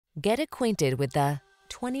Get acquainted with the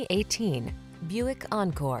 2018 Buick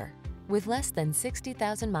Encore. With less than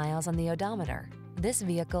 60,000 miles on the odometer, this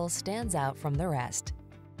vehicle stands out from the rest.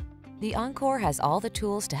 The Encore has all the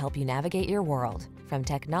tools to help you navigate your world, from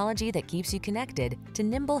technology that keeps you connected to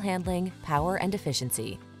nimble handling, power, and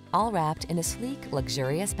efficiency, all wrapped in a sleek,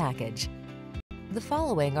 luxurious package. The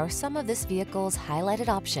following are some of this vehicle's highlighted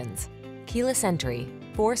options: keyless entry,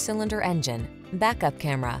 4-cylinder engine, backup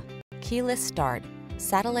camera, keyless start,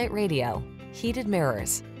 satellite radio, heated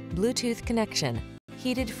mirrors, Bluetooth connection,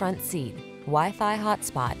 heated front seat, Wi-Fi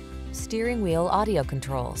hotspot, steering wheel audio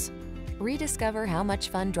controls. Rediscover how much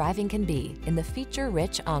fun driving can be in the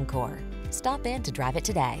feature-rich Encore. Stop in to drive it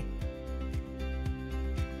today.